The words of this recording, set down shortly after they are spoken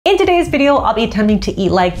today's video, I'll be attempting to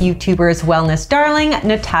eat like YouTuber's wellness darling,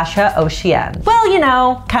 Natacha Oceane. Well, you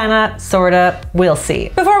know, kinda, sorta, we'll see.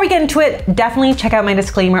 Before we get into it, definitely check out my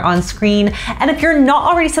disclaimer on screen. And if you're not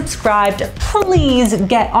already subscribed, please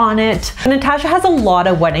get on it. Natacha has a lot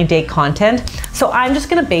of one a day content, so I'm just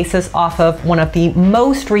gonna base this off of one of the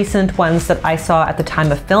most recent ones that I saw at the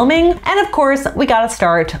time of filming. And of course, we gotta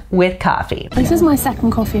start with coffee. This is my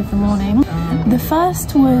second coffee of the morning. The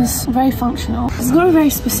first was very functional. It's got a very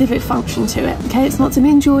specific function to it. Okay, it's not to be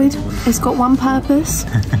enjoyed. It's got one purpose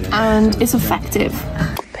and it's effective.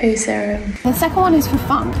 Poo serum. The second one is for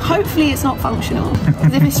fun. Hopefully it's not functional.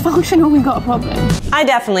 Because if it's functional, we've got a problem. I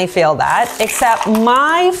definitely feel that, except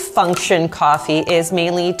my function coffee is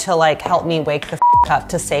mainly to like help me wake the up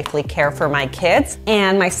to safely care for my kids.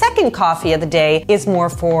 And my second coffee of the day is more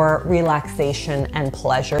for relaxation and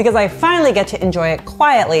pleasure because I finally get to enjoy it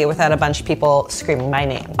quietly without a bunch of people screaming my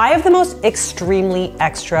name. I have the most extremely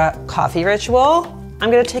extra coffee ritual. I'm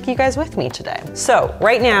gonna take you guys with me today. So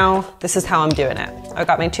right now, this is how I'm doing it. I've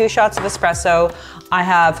got my 2 shots of espresso. I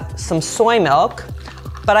have some soy milk,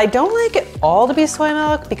 but I don't like it all to be soy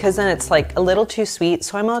milk because then it's like a little too sweet.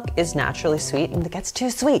 Soy milk is naturally sweet and it gets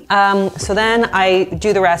too sweet. So then I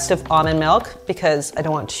do the rest of almond milk because I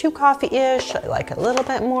don't want too coffee-ish. I like a little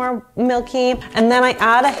bit more milky. And then I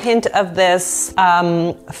add a hint of this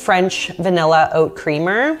French vanilla oat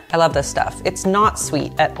creamer. I love this stuff. It's not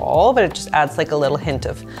sweet at all, but it just adds like a little hint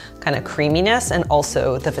of kind of creaminess and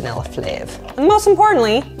also the vanilla flavor. And most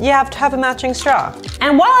importantly, you have to have a matching straw.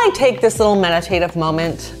 And while I take this little meditative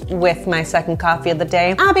moment with my second coffee of the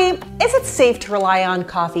day, Abby, is it safe to rely on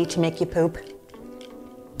coffee to make you poop?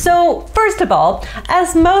 So first of all,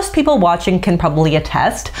 as most people watching can probably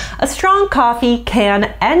attest, a strong coffee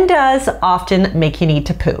can and does often make you need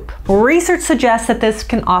to poop. Research suggests that this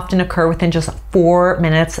can often occur within just 4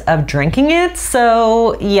 minutes of drinking it,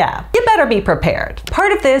 so yeah, you better be prepared.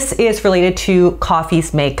 Part of this is related to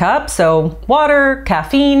coffee's makeup, so water,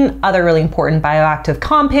 caffeine, other really important bioactive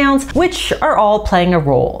compounds, which are all playing a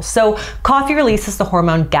role. So coffee releases the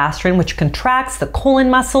hormone gastrin, which contracts the colon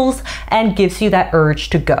muscles and gives you that urge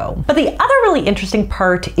to go. But the other really interesting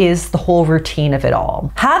part is the whole routine of it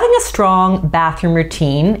all. Having a strong bathroom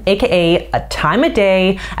routine, aka a time of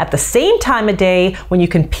day, at the same time of day when you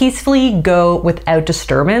can peacefully go without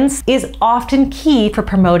disturbance, is often key for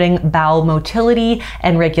promoting bowel motility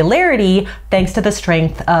and regularity thanks to the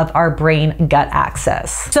strength of our brain-gut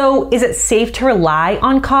axis. So is it safe to rely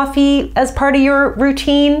on coffee as part of your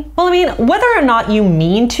routine? Well, I mean, whether or not you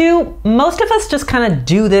mean to, most of us just kind of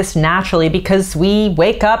do this naturally because we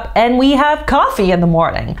wake up and we have coffee in the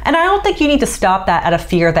morning. And I don't think you need to stop that out of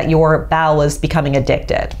fear that your bowel is becoming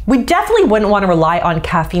addicted. We definitely wouldn't want to rely on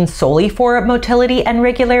caffeine solely for motility and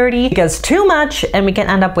regularity because too much and we can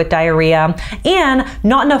end up with diarrhea, and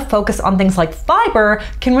not enough focus on things like fiber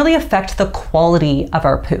can really affect the quality of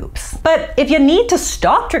our poops. But if you need to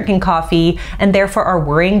stop drinking coffee and therefore are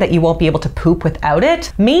worrying that you won't be able to poop without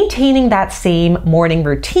it, maintaining that same morning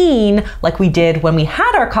routine like we did when we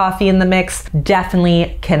had our coffee in the mix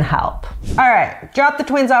definitely can help. All right, drop the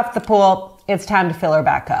twins off the pool. It's time to fill her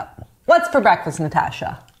back up. What's for breakfast,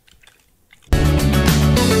 Natacha?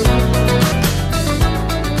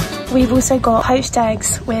 We've also got poached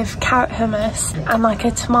eggs with carrot hummus and like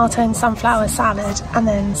a tomato and sunflower salad and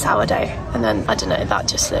then sourdough. And then, I don't know, that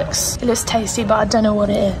just looks tasty, but I don't know what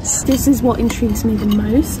it is. This is what intrigues me the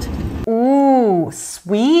most. Ooh,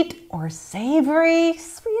 sweet or savory?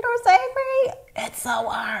 Sweet or savory? It's so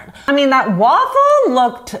hard. I mean, that waffle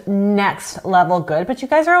looked next level good, but you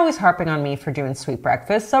guys are always harping on me for doing sweet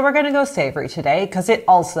breakfast, so we're gonna go savory today because it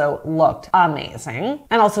also looked amazing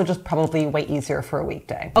and also just probably way easier for a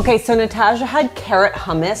weekday. Okay, so Natacha had carrot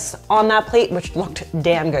hummus on that plate, which looked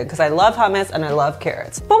damn good because I love hummus and I love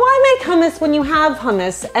carrots. But why make hummus when you have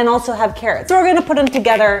hummus and also have carrots? So we're gonna put them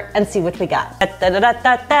together and see what we got.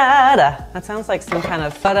 That sounds like some kind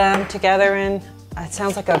of put them together and it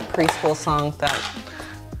sounds like a preschool song that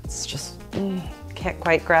it's just, can't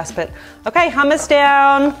quite grasp it. Okay, hummus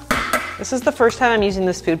down. This is the first time I'm using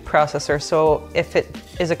this food processor, so if it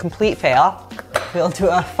is a complete fail, we'll do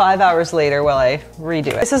a 5 hours later while I redo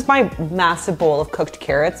it. This is my massive bowl of cooked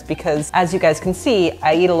carrots because as you guys can see,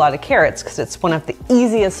 I eat a lot of carrots because it's one of the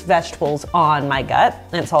easiest vegetables on my gut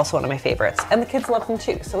and it's also one of my favorites. And the kids love them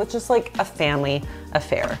too, so it's just like a family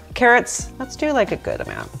affair. Carrots, let's do like a good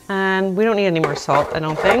amount. And we don't need any more salt, I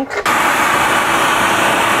don't think.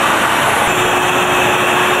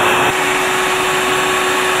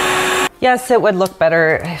 Yes, it would look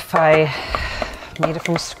better if I Made it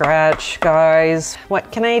from scratch, guys.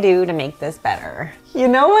 What can I do to make this better? You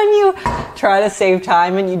know when you try to save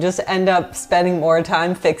time and you just end up spending more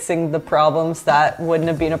time fixing the problems that wouldn't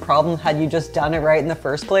have been a problem had you just done it right in the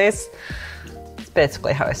first place? It's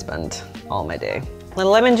basically how I spend all my day.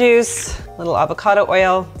 Little lemon juice, little avocado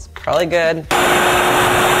oil. It's probably good.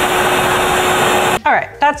 All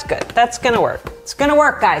right, that's good. That's gonna work. It's gonna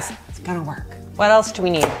work, guys. It's gonna work. What else do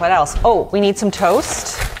we need? What else? Oh, we need some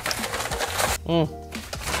toast.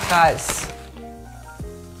 Guys,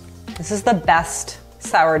 this is the best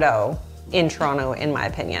sourdough in Toronto, in my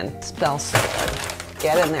opinion. It smells so good.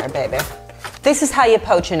 Get in there, baby. This is how you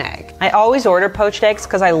poach an egg. I always order poached eggs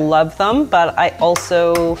because I love them, but I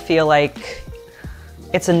also feel like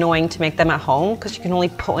it's annoying to make them at home because you can only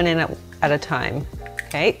put one in at a time.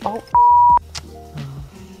 Okay. Oh.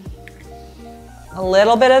 A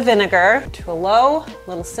little bit of vinegar to a low,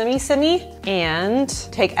 little simmy, and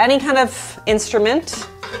take any kind of instrument.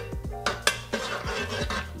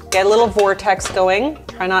 Get a little vortex going.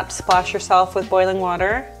 Try not to splash yourself with boiling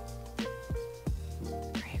water.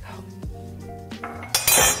 There you go.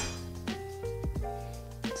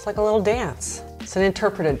 It's like a little dance. It's an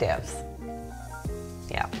interpretive dance.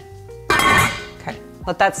 Yeah. Okay,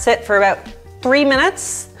 let that sit for about 3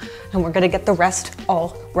 minutes and we're gonna get the rest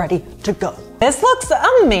all ready to go. This looks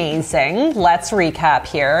amazing. Let's recap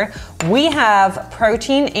here. We have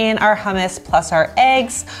protein in our hummus plus our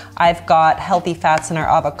eggs. I've got healthy fats in our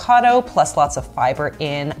avocado plus lots of fiber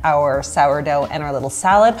in our sourdough and our little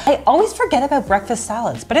salad. I always forget about breakfast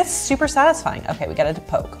salads, but it's super satisfying. Okay, we got it to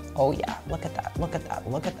poke. Oh yeah, look at that, look at that,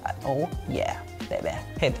 look at that. Oh yeah, baby.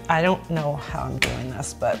 Okay, I don't know how I'm doing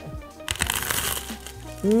this, but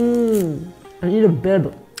I need a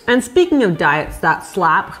bib. And speaking of diets that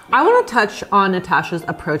slap, I want to touch on Natacha's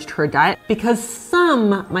approach to her diet because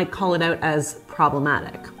some might call it out as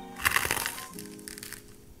problematic.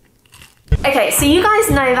 Okay, so you guys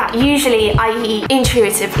know that usually I eat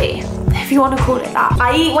intuitively, if you want to call it that.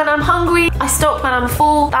 I eat when I'm hungry, I stop when I'm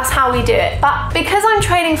full, that's how we do it. But because I'm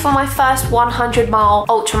training for my first 100-mile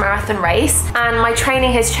ultramarathon race and my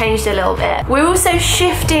training has changed a little bit, we're also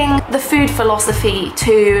shifting the food philosophy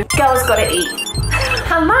to girls gotta eat.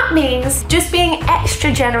 And that means just being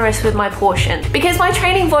extra generous with my portion because my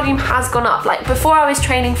training volume has gone up. Like before I was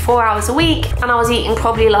training 4 hours a week and I was eating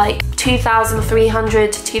probably like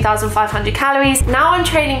 2,300 to 2,500 calories. Now I'm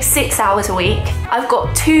training 6 hours a week. I've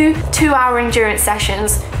got two 2-hour endurance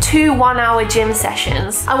sessions, 2 1-hour gym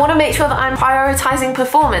sessions. I want to make sure that I'm prioritizing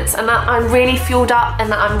performance and that I'm really fueled up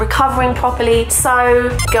and that I'm recovering properly. So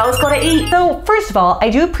girls gotta eat. So first of all, I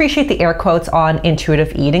do appreciate the air quotes on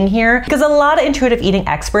intuitive eating here because a lot of intuitive eating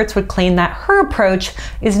experts would claim that her approach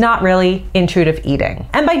is not really intuitive eating.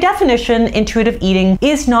 And by definition, intuitive eating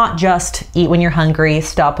is not just eat when you're hungry,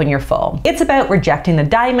 stop when you're full. It's about rejecting the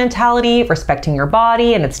diet mentality, respecting your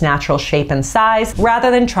body and its natural shape and size, rather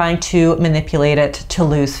than trying to manipulate it to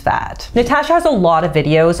lose fat. Natacha has a lot of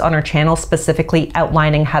videos on her channel specifically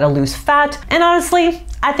outlining how to lose fat, and honestly,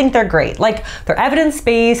 I think they're great. Like, they're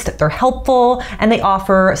evidence-based, they're helpful, and they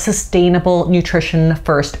offer sustainable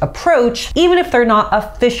nutrition-first approach, even if they're not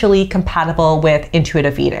officially compatible with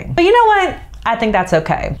intuitive eating. But you know what? I think that's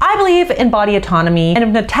okay. I believe in body autonomy, and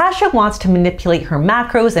if Natacha wants to manipulate her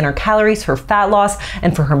macros and her calories for fat loss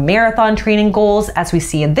and for her marathon training goals, as we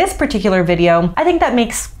see in this particular video, I think that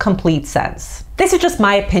makes complete sense. This is just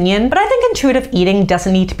my opinion, but I think intuitive eating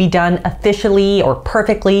doesn't need to be done efficiently or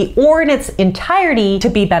perfectly or in its entirety to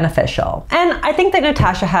be beneficial. And I think that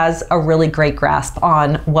Natacha has a really great grasp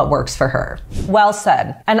on what works for her. Well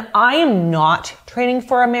said. And I am not training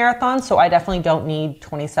for a marathon, so I definitely don't need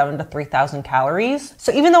 27 to 3,000 calories.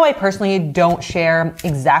 So even though I personally don't share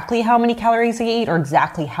exactly how many calories I eat or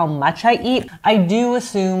exactly how much I eat, I do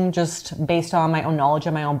assume, just based on my own knowledge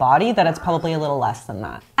of my own body, that it's probably a little less than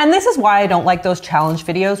that. And this is why I don't like those challenge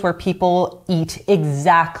videos where people eat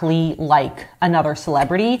exactly like another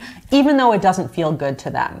celebrity, even though it doesn't feel good to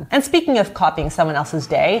them. And speaking of copying someone else's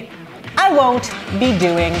day, I won't be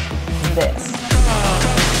doing this.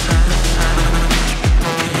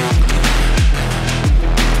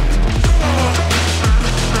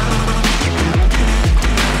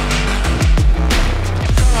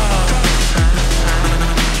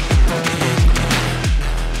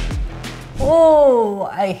 Oh,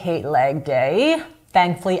 I hate leg day.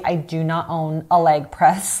 Thankfully, I do not own a leg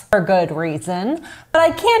press for good reason, but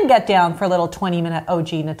I can get down for a little 20-minute OG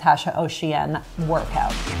Natacha Oceane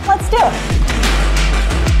workout. Let's do it.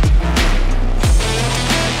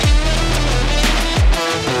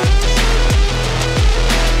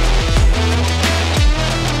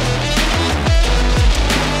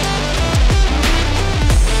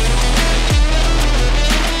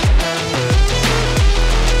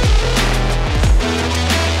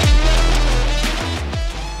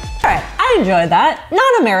 enjoyed that.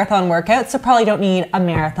 Not a marathon workout, so probably don't need a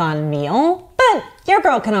marathon meal, but your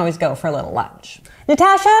girl can always go for a little lunch.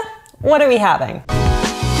 Natasha, what are we having?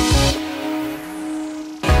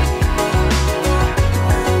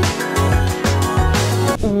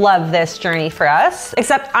 Love this journey for us,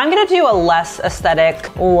 except I'm gonna do a less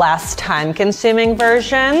aesthetic, less time-consuming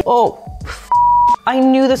version. Oh, I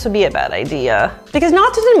knew this would be a bad idea. Because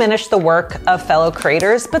not to diminish the work of fellow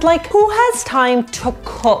creators, but like, who has time to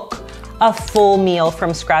cook a full meal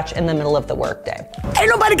from scratch in the middle of the workday? Ain't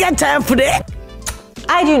nobody got time for that.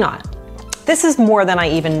 I do not. This is more than I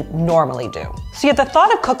even normally do. So yet the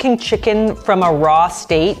thought of cooking chicken from a raw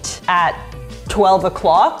state at 12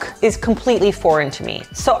 o'clock is completely foreign to me.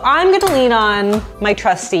 So I'm gonna lean on my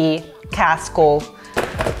trusty Casco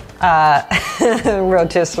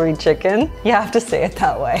rotisserie chicken. You have to say it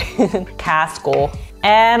that way. Casco.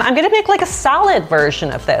 And I'm gonna make like a salad version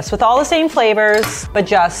of this with all the same flavors, but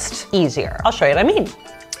just easier. I'll show you what I mean.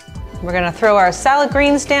 We're gonna throw our salad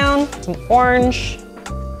greens down, some orange,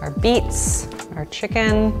 our beets, our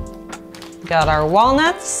chicken. Got our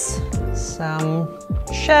walnuts, some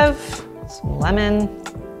chive, some lemon,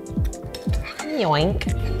 yoink,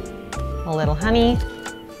 a little honey,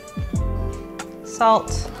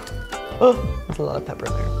 salt, oh, there's a lot of pepper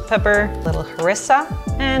there. Pepper, a little harissa,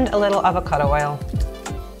 and a little avocado oil.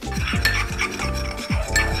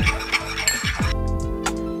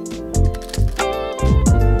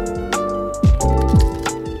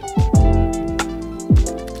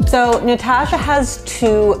 So Natasha has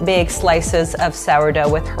 2 big slices of sourdough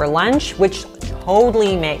with her lunch, which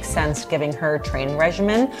totally makes sense given her training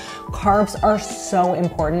regimen. Carbs are so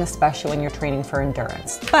important, especially when you're training for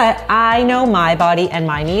endurance. But I know my body and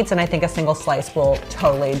my needs, and I think a single slice will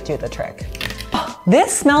totally do the trick.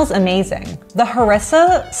 This smells amazing. The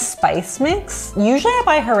harissa spice mix, usually I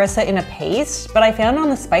buy harissa in a paste, but I found it on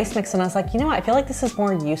the spice mix and I was like, you know what, I feel like this is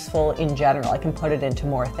more useful in general. I can put it into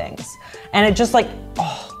more things. And it just like,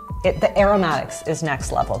 oh, the aromatics is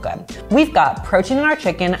next level good. We've got protein in our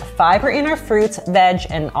chicken, fiber in our fruits, veg,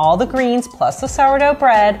 and all the greens, plus the sourdough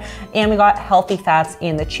bread, and we got healthy fats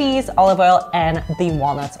in the cheese, olive oil, and the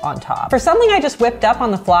walnuts on top. For something I just whipped up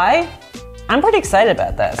on the fly, I'm pretty excited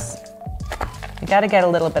about this. You gotta get a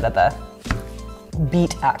little bit of the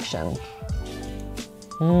beet action.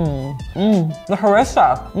 The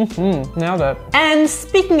harissa, nailed it. And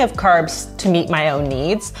speaking of carbs to meet my own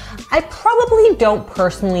needs, I probably don't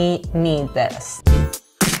personally need this.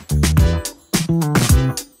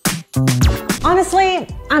 Honestly,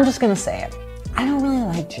 I'm just gonna say it. I don't really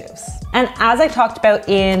like juice. And as I talked about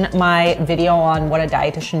in my video on what a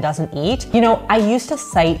dietitian doesn't eat, you know, I used to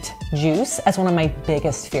cite juice as one of my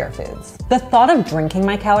biggest fear foods. The thought of drinking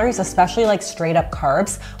my calories, especially like straight up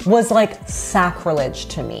carbs, was like sacrilege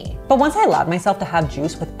to me. But once I allowed myself to have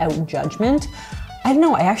juice without judgment, I don't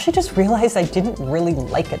know, I actually just realized I didn't really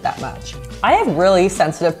like it that much. I have really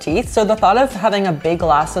sensitive teeth, so the thought of having a big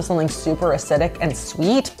glass of something super acidic and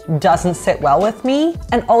sweet doesn't sit well with me.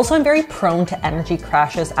 And also I'm very prone to energy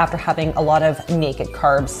crashes after having a lot of naked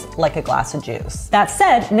carbs, like a glass of juice. That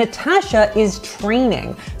said, Natasha is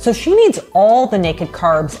training, so she needs all the naked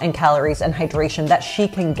carbs and calories and hydration that she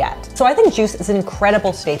can get. So I think juice is an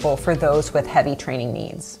incredible staple for those with heavy training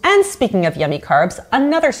needs. And speaking of yummy carbs,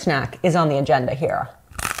 another snack is on the agenda here.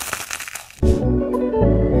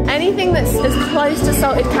 Anything that's as close to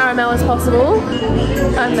salted caramel as possible,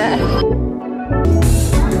 I'm there.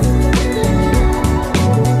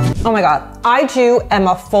 Oh my God, I too am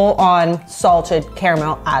a full-on salted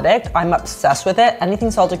caramel addict. I'm obsessed with it.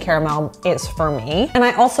 Anything salted caramel is for me. And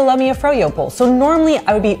I also love me a froyo bowl. So normally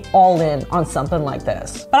I would be all in on something like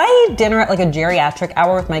this. But I eat dinner at like a geriatric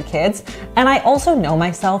hour with my kids. And I also know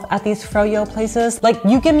myself at these froyo places. Like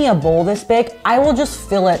you give me a bowl this big, I will just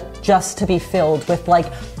fill it just to be filled with like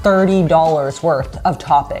 $30 worth of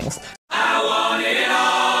toppings. I want it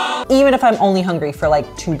all. Even if I'm only hungry for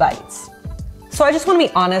like 2 bites. So I just want to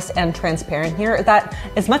be honest and transparent here that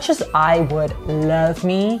as much as I would love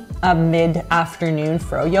me a mid-afternoon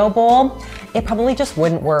froyo bowl, it probably just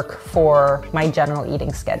wouldn't work for my general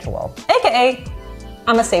eating schedule. AKA,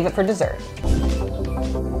 I'm gonna save it for dessert.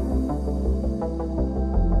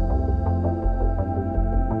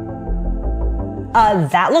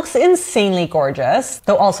 That looks insanely gorgeous,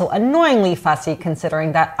 though also annoyingly fussy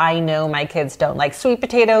considering that I know my kids don't like sweet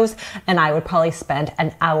potatoes and I would probably spend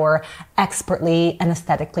an hour expertly and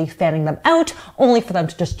aesthetically fanning them out only for them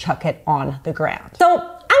to just chuck it on the ground. So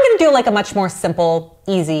I'm gonna do like a much more simple,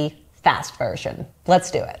 easy, fast version.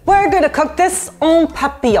 Let's do it. We're gonna cook this en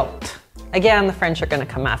papillote. Again, the French are gonna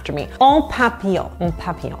come after me. En papillote, en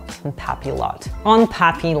papillote, en papillote, en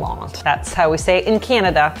papillote. That's how we say it in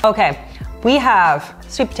Canada. Okay. We have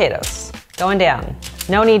sweet potatoes going down.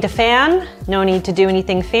 No need to fan, no need to do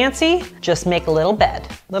anything fancy, just make a little bed.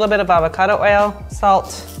 A little bit of avocado oil,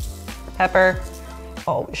 salt, pepper.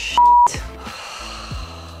 Oh shit.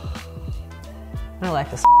 My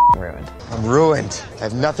life is ruined. I'm ruined. I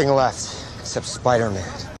have nothing left except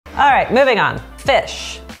Spider-Man. All right, moving on.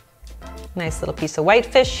 Fish. Nice little piece of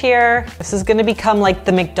whitefish here. This is gonna become like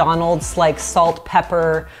the McDonald's like salt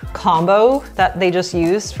pepper combo that they just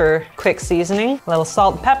use for quick seasoning. A little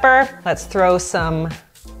salt and pepper. Let's throw some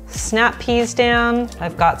snap peas down.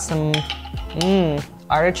 I've got some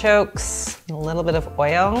artichokes, a little bit of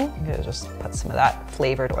oil. I'm gonna just put some of that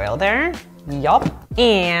flavored oil there. Yup.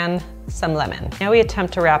 And some lemon. Now we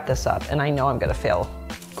attempt to wrap this up, and I know I'm gonna fail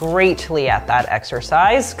greatly at that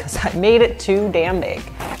exercise because I made it too damn big.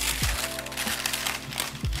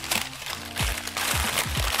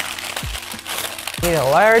 Need a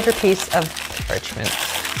larger piece of parchment.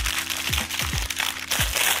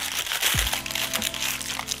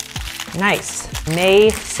 Nice, may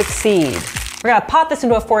succeed. We're gonna pop this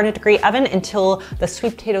into a 400-degree oven until the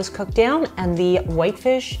sweet potatoes cook down and the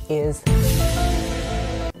whitefish is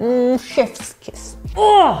chef's kiss.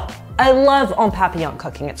 Oh, I love en papillon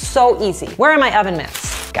cooking. It's so easy. Where are my oven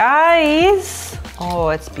mitts? Guys, oh,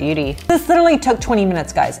 it's beauty. This literally took 20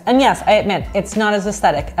 minutes, guys. And yes, I admit, it's not as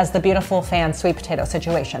aesthetic as the beautiful fan sweet potato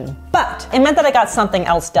situation, but it meant that I got something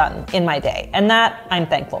else done in my day, and that I'm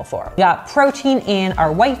thankful for. We got protein in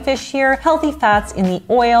our whitefish here, healthy fats in the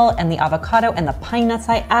oil and the avocado and the pine nuts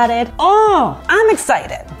I added. Oh, I'm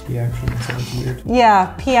excited. The action sounds weird.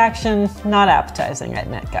 Yeah, pea action, not appetizing, I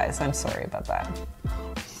admit, guys. I'm sorry about that.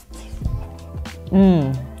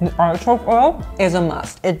 The artichoke oil is a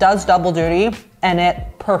must. It does double duty and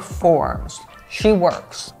it performs. She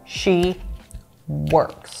works. She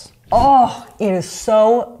works. Oh, it is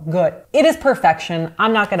so good. It is perfection.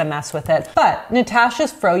 I'm not gonna mess with it. But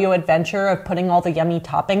Natasha's froyo adventure of putting all the yummy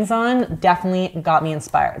toppings on definitely got me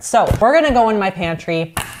inspired. So we're gonna go in my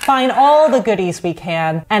pantry, find all the goodies we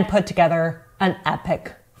can, and put together an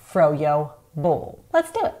epic froyo bowl.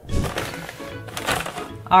 Let's do it.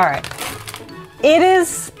 All right. It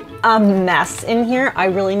is a mess in here. I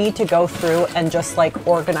really need to go through and just like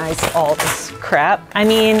organize all this crap. I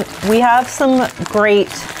mean, we have some great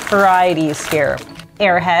varieties here.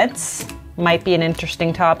 Airheads might be an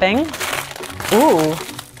interesting topping. Ooh,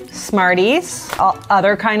 Smarties,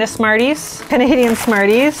 other kind of Smarties, Canadian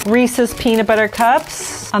Smarties, Reese's peanut butter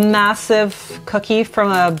cups, a massive cookie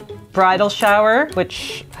from a bridal shower,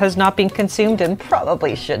 which has not been consumed and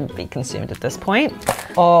probably shouldn't be consumed at this point.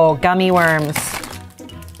 Oh, gummy worms,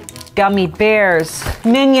 gummy bears,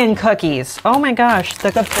 Minion cookies. Oh my gosh,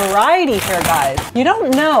 the variety here, guys. You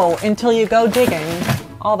don't know until you go digging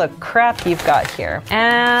all the crap you've got here.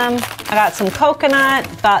 And I got some coconut,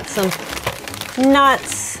 got some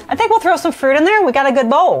nuts. I think we'll throw some fruit in there. We got a good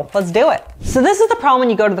bowl. Let's do it. So this is the problem when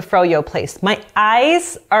you go to the froyo place. My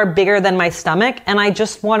eyes are bigger than my stomach and I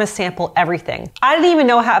just want to sample everything. I didn't even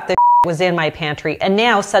know half the was in my pantry and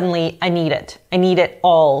now suddenly I need it. I need it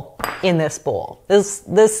all in this bowl. This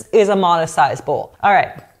is a modest sized bowl. All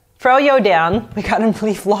right, froyo down. We gotta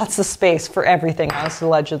leave lots of space for everything else,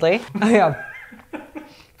 allegedly. Oh yeah,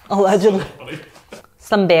 allegedly.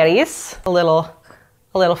 Some berries, a little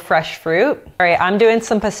fresh fruit. All right, I'm doing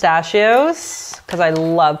some pistachios because I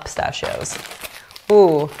love pistachios.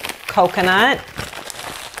 Ooh, coconut,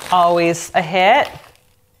 always a hit.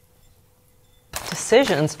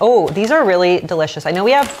 Decisions. Oh, these are really delicious. I know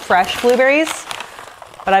we have fresh blueberries,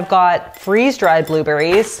 but I've got freeze-dried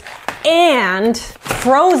blueberries and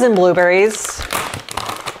frozen blueberries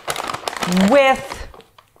with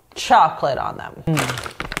chocolate on them.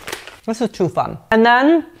 This is too fun. And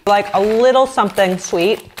then like a little something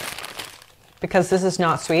sweet, because this is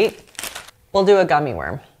not sweet, we'll do a gummy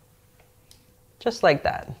worm. Just like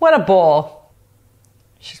that. What a bowl.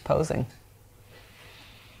 She's posing.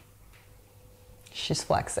 She's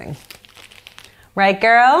flexing. Right,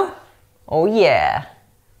 girl? Oh yeah.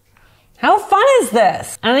 How fun is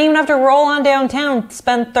this? I don't even have to roll on downtown,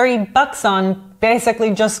 spend 30 bucks on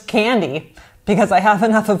basically just candy because I have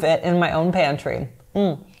enough of it in my own pantry.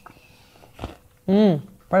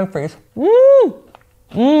 Bread freeze.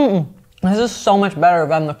 This is so much better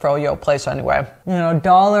than the froyo place anyway. You know,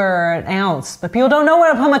 $1 an ounce. But people don't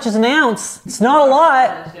know how much is an ounce. It's not a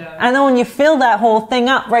lot. And then when you fill that whole thing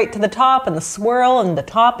up right to the top and the swirl and the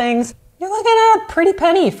toppings, you're looking at a pretty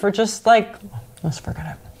penny for just like, let's forget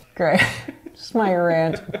it. Great. Just my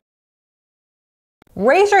rant.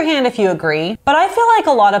 Raise your hand if you agree, but I feel like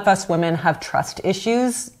a lot of us women have trust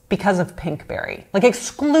issues because of Pinkberry. Like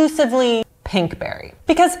exclusively Pinkberry.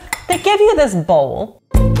 Because they give you this bowl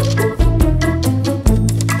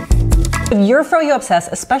If you're froyo obsessed,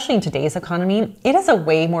 especially in today's economy, it is a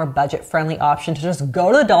way more budget-friendly option to just go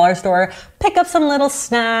to the dollar store, pick up some little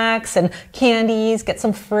snacks and candies, get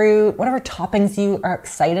some fruit, whatever toppings you are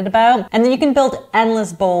excited about, and then you can build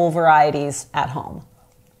endless bowl varieties at home.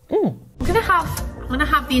 I'm gonna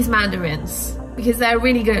have these mandarins because they're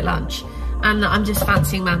really good at lunch. And I'm just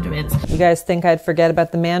fancying mandarins. You guys think I'd forget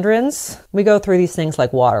about the mandarins? We go through these things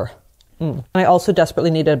like water. I also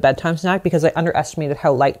desperately needed a bedtime snack because I underestimated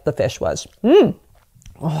how light the fish was.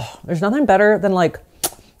 Oh, there's nothing better than like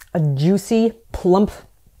a juicy, plump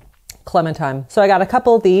clementine. So I got a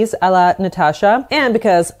couple of these a la Natacha, and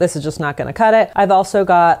because this is just not gonna cut it, I've also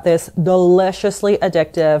got this deliciously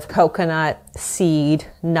addictive coconut seed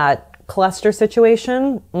nut cluster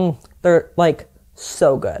situation. They're like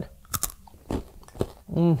so good.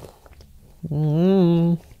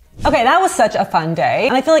 Okay, that was such a fun day.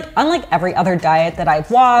 And I feel like unlike every other diet that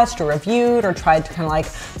I've watched or reviewed or tried to kind of like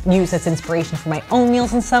use as inspiration for my own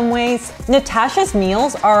meals in some ways, Natacha's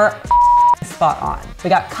meals are spot on.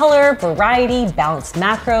 We got color, variety, balanced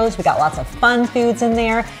macros, we got lots of fun foods in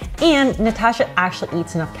there, and Natacha actually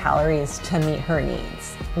eats enough calories to meet her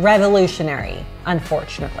needs. Revolutionary,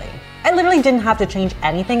 unfortunately. I literally didn't have to change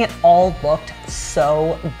anything. It all looked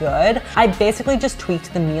so good. I basically just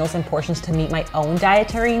tweaked the meals and portions to meet my own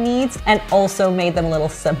dietary needs and also made them a little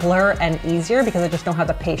simpler and easier because I just don't have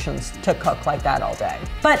the patience to cook like that all day.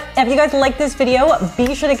 But if you guys like this video,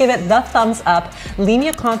 be sure to give it the thumbs up. Leave me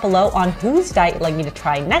a comment below on whose diet you'd like me to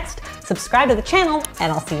try next. Subscribe to the channel,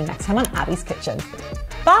 and I'll see you next time on Abby's Kitchen.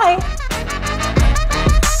 Bye!